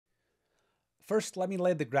First, let me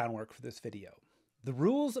lay the groundwork for this video. The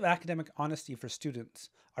rules of academic honesty for students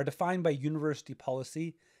are defined by university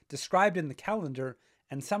policy, described in the calendar,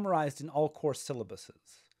 and summarized in all course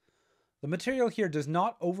syllabuses. The material here does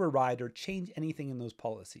not override or change anything in those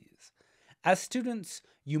policies. As students,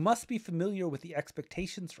 you must be familiar with the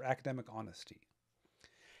expectations for academic honesty.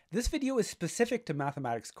 This video is specific to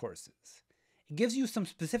mathematics courses. It gives you some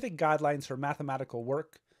specific guidelines for mathematical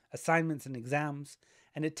work, assignments, and exams,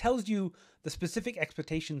 and it tells you the specific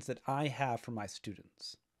expectations that I have for my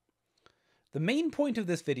students. The main point of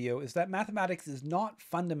this video is that mathematics is not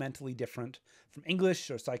fundamentally different from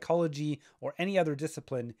English or psychology or any other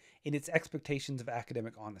discipline in its expectations of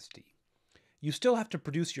academic honesty. You still have to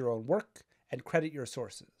produce your own work and credit your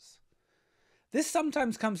sources. This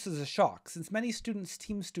sometimes comes as a shock, since many students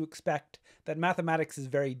seem to expect that mathematics is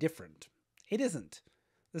very different. It isn't.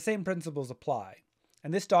 The same principles apply,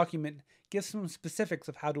 and this document gives some specifics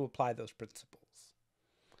of how to apply those principles.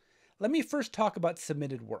 Let me first talk about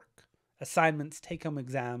submitted work, assignments, take-home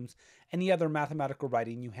exams, any other mathematical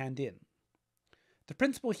writing you hand in. The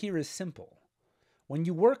principle here is simple. When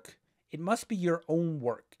you work, it must be your own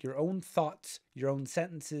work, your own thoughts, your own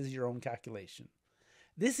sentences, your own calculation.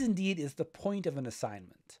 This indeed is the point of an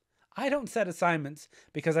assignment. I don't set assignments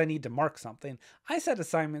because I need to mark something. I set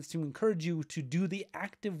assignments to encourage you to do the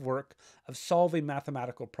active work of solving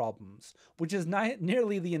mathematical problems, which is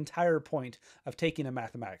nearly the entire point of taking a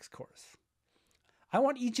mathematics course. I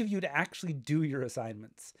want each of you to actually do your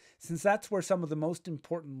assignments, since that's where some of the most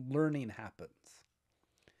important learning happens.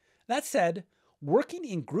 That said, working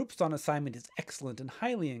in groups on assignment is excellent and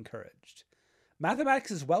highly encouraged. Mathematics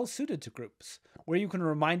is well suited to groups, where you can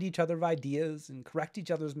remind each other of ideas and correct each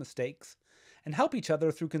other's mistakes, and help each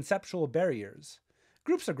other through conceptual barriers.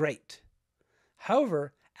 Groups are great.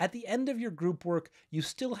 However, at the end of your group work, you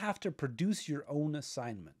still have to produce your own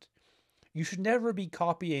assignment. You should never be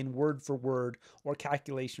copying word for word or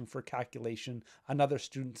calculation for calculation another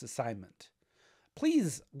student's assignment.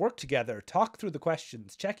 Please work together, talk through the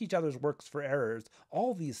questions, check each other's works for errors,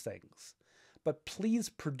 all these things. But please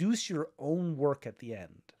produce your own work at the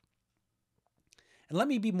end. And let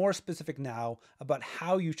me be more specific now about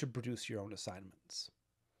how you should produce your own assignments.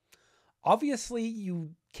 Obviously,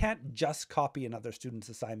 you can't just copy another student's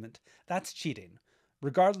assignment. That's cheating,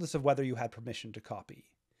 regardless of whether you had permission to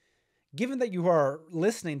copy. Given that you are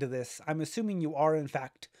listening to this, I'm assuming you are in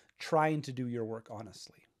fact trying to do your work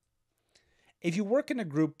honestly. If you work in a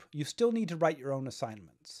group, you still need to write your own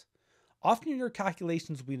assignments. Often your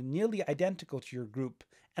calculations will be nearly identical to your group,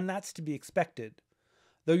 and that's to be expected,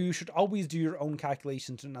 though you should always do your own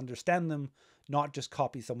calculations and understand them, not just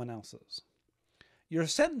copy someone else's. Your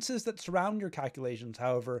sentences that surround your calculations,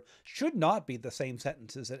 however, should not be the same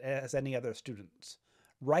sentences as any other students.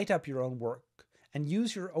 Write up your own work, and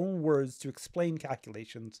use your own words to explain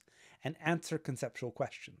calculations and answer conceptual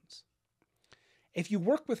questions. If you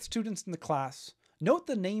work with students in the class, note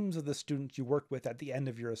the names of the students you worked with at the end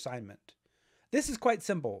of your assignment. This is quite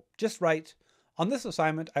simple. Just write, on this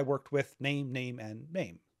assignment I worked with name, name, and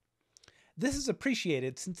name. This is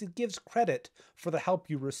appreciated since it gives credit for the help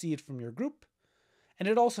you received from your group, and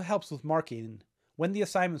it also helps with marking. When the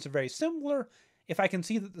assignments are very similar, if I can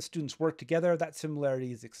see that the students work together, that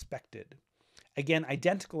similarity is expected. Again,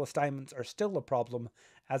 identical assignments are still a problem,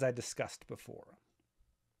 as I discussed before.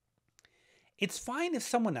 It's fine if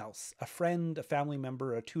someone else, a friend, a family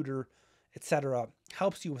member, a tutor, etc.,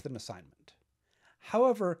 helps you with an assignment.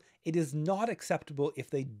 However, it is not acceptable if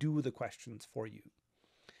they do the questions for you.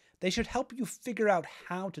 They should help you figure out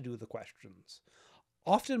how to do the questions,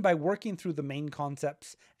 often by working through the main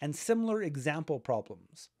concepts and similar example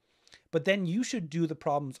problems. But then you should do the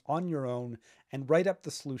problems on your own and write up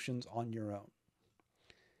the solutions on your own.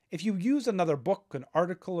 If you use another book, an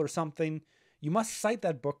article, or something, you must cite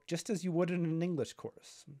that book just as you would in an English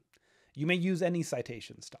course. You may use any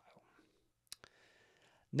citation style.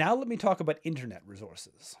 Now let me talk about internet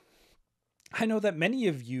resources. I know that many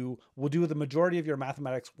of you will do the majority of your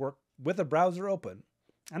mathematics work with a browser open,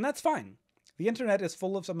 and that's fine. The internet is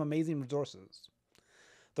full of some amazing resources.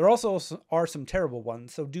 There also are some terrible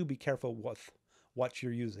ones, so do be careful with what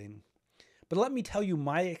you're using. But let me tell you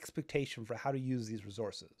my expectation for how to use these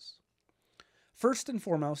resources. First and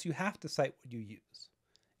foremost, you have to cite what you use.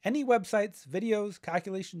 Any websites, videos,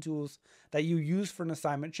 calculation tools that you use for an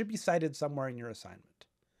assignment should be cited somewhere in your assignment.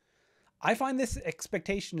 I find this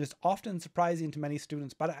expectation is often surprising to many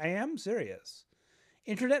students, but I am serious.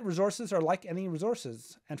 Internet resources are like any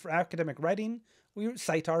resources, and for academic writing, we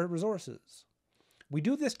cite our resources. We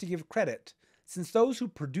do this to give credit, since those who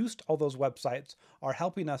produced all those websites are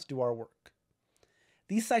helping us do our work.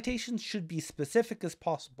 These citations should be specific as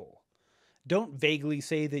possible. Don't vaguely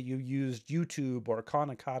say that you used YouTube or Khan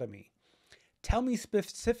Academy. Tell me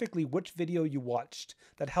specifically which video you watched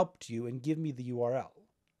that helped you and give me the URL.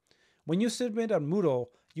 When you submit on Moodle,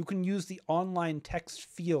 you can use the online text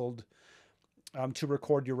field to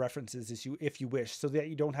record your references if you wish, so that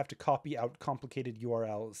you don't have to copy out complicated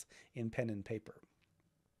URLs in pen and paper.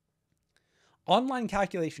 Online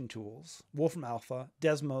calculation tools, Wolfram Alpha,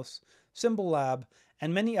 Desmos, Symbolab,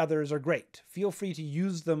 and many others are great. Feel free to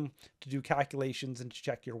use them to do calculations and to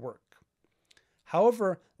check your work.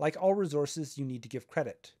 However, like all resources, you need to give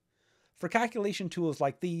credit. For calculation tools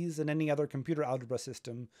like these and any other computer algebra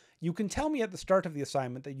system, you can tell me at the start of the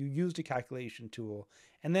assignment that you used a calculation tool,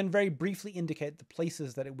 and then very briefly indicate the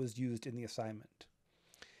places that it was used in the assignment.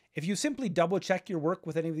 If you simply double-check your work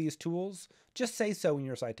with any of these tools, just say so in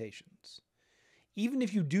your citations. Even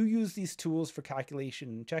if you do use these tools for calculation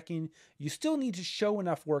and checking, you still need to show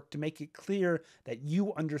enough work to make it clear that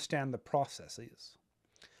you understand the processes.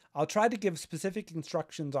 I'll try to give specific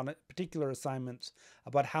instructions on particular assignments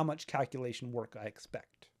about how much calculation work I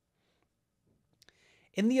expect.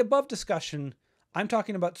 In the above discussion, I'm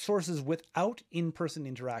talking about sources without in-person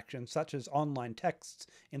interaction, such as online texts,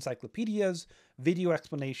 encyclopedias, video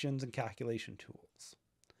explanations, and calculation tools.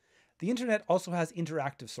 The internet also has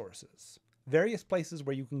interactive sources, various places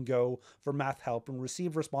where you can go for math help and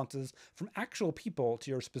receive responses from actual people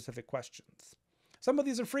to your specific questions. Some of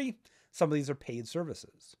these are free, some of these are paid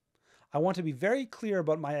services. I want to be very clear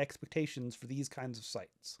about my expectations for these kinds of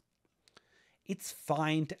sites. It's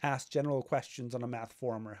fine to ask general questions on a math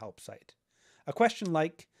forum or help site. A question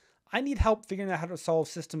like, I need help figuring out how to solve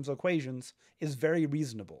systems equations, is very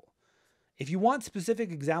reasonable. If you want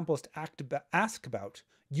specific examples to ask about,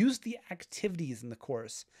 use the activities in the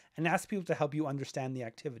course and ask people to help you understand the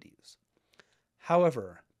activities.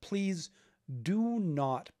 However, please do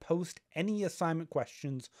not post any assignment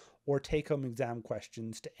questions or take-home exam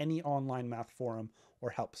questions to any online math forum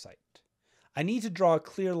or help site. I need to draw a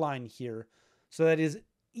clear line here so that it is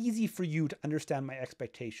easy for you to understand my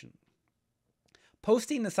expectation.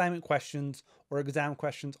 Posting assignment questions or exam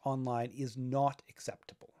questions online is not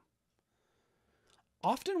acceptable.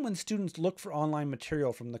 Often when students look for online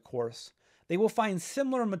material from the course, they will find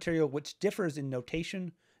similar material which differs in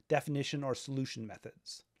notation, definition, or solution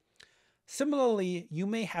methods. Similarly, you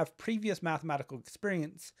may have previous mathematical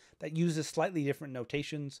experience that uses slightly different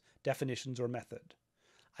notations, definitions, or method.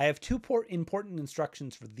 I have two important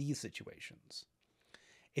instructions for these situations.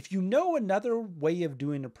 If you know another way of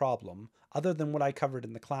doing a problem, other than what I covered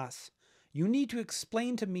in the class, you need to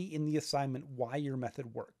explain to me in the assignment why your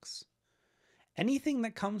method works. Anything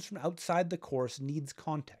that comes from outside the course needs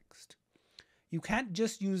context. You can't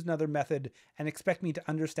just use another method and expect me to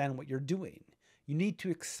understand what you're doing. You need to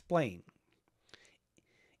explain.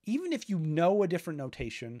 Even if you know a different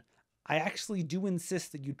notation, I actually do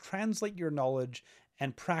insist that you translate your knowledge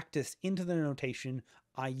and practice into the notation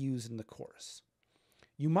I use in the course.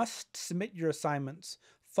 You must submit your assignments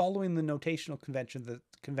following the notational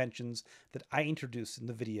conventions that I introduce in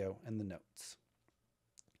the video and the notes.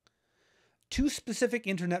 Two specific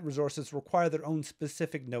internet resources require their own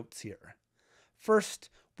specific notes here. First,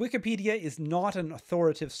 Wikipedia is not an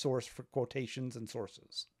authoritative source for quotations and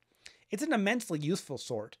sources. It's an immensely useful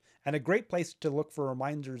sort and a great place to look for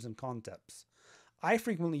reminders and concepts. I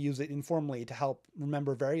frequently use it informally to help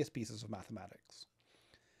remember various pieces of mathematics.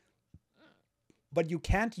 But you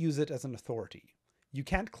can't use it as an authority. You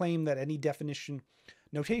can't claim that any definition,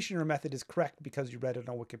 notation, or method is correct because you read it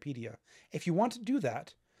on Wikipedia. If you want to do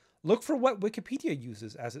that, look for what Wikipedia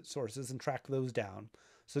uses as its sources and track those down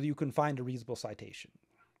so that you can find a reasonable citation.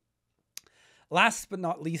 Last but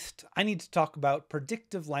not least, I need to talk about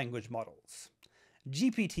predictive language models,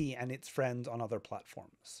 GPT and its friends on other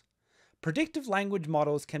platforms. Predictive language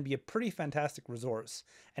models can be a pretty fantastic resource,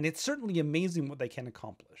 and it's certainly amazing what they can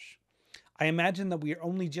accomplish. I imagine that we are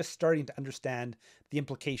only just starting to understand the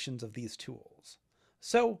implications of these tools.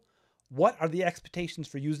 So, what are the expectations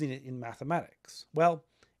for using it in mathematics? Well,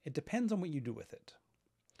 it depends on what you do with it.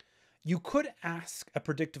 You could ask a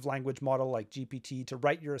predictive language model like GPT to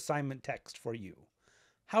write your assignment text for you.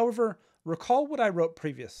 However, recall what I wrote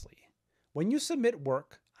previously. When you submit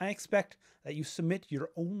work, I expect that you submit your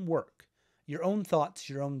own work, your own thoughts,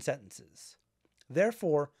 your own sentences.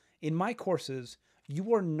 Therefore, in my courses,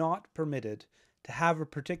 you are not permitted to have a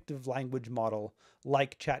predictive language model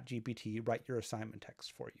like ChatGPT write your assignment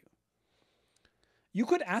text for you. You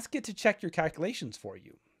could ask it to check your calculations for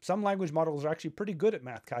you. Some language models are actually pretty good at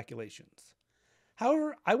math calculations.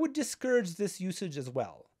 However, I would discourage this usage as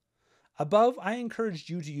well. Above, I encouraged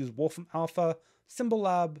you to use Wolfram Alpha,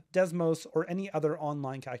 Symbolab, Desmos, or any other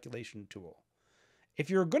online calculation tool. If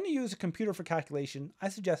you're going to use a computer for calculation, I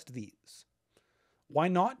suggest these. Why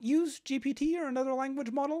not use GPT or another language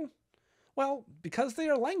model? Well, because they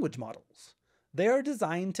are language models. They are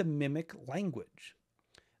designed to mimic language.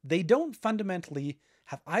 They don't fundamentally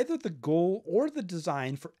have either the goal or the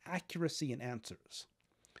design for accuracy in answers.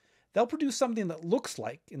 They'll produce something that looks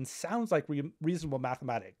like and sounds like reasonable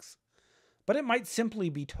mathematics, but it might simply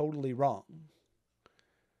be totally wrong.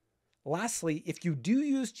 Lastly, if you do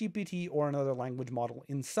use GPT or another language model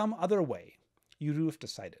in some other way, you do have to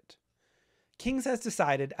cite it. King's has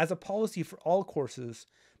decided, as a policy for all courses,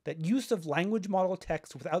 that use of language model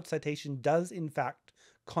text without citation does in fact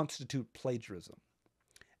constitute plagiarism.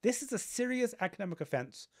 This is a serious academic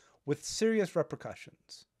offense with serious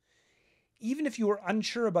repercussions. Even if you are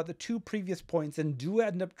unsure about the two previous points and do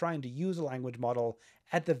end up trying to use a language model,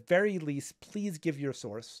 at the very least, please give your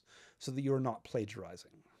source so that you are not plagiarizing.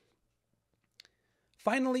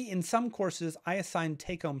 Finally, in some courses, I assign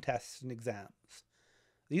take-home tests and exams.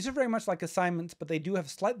 These are very much like assignments, but they do have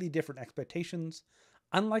slightly different expectations.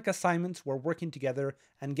 Unlike assignments where working together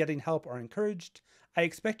and getting help are encouraged, I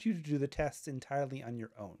expect you to do the tests entirely on your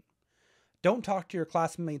own. Don't talk to your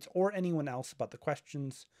classmates or anyone else about the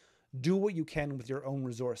questions. Do what you can with your own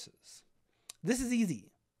resources. This is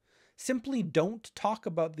easy. Simply don't talk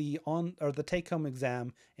about the take-home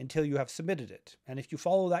exam until you have submitted it, and if you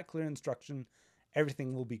follow that clear instruction,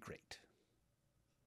 everything will be great.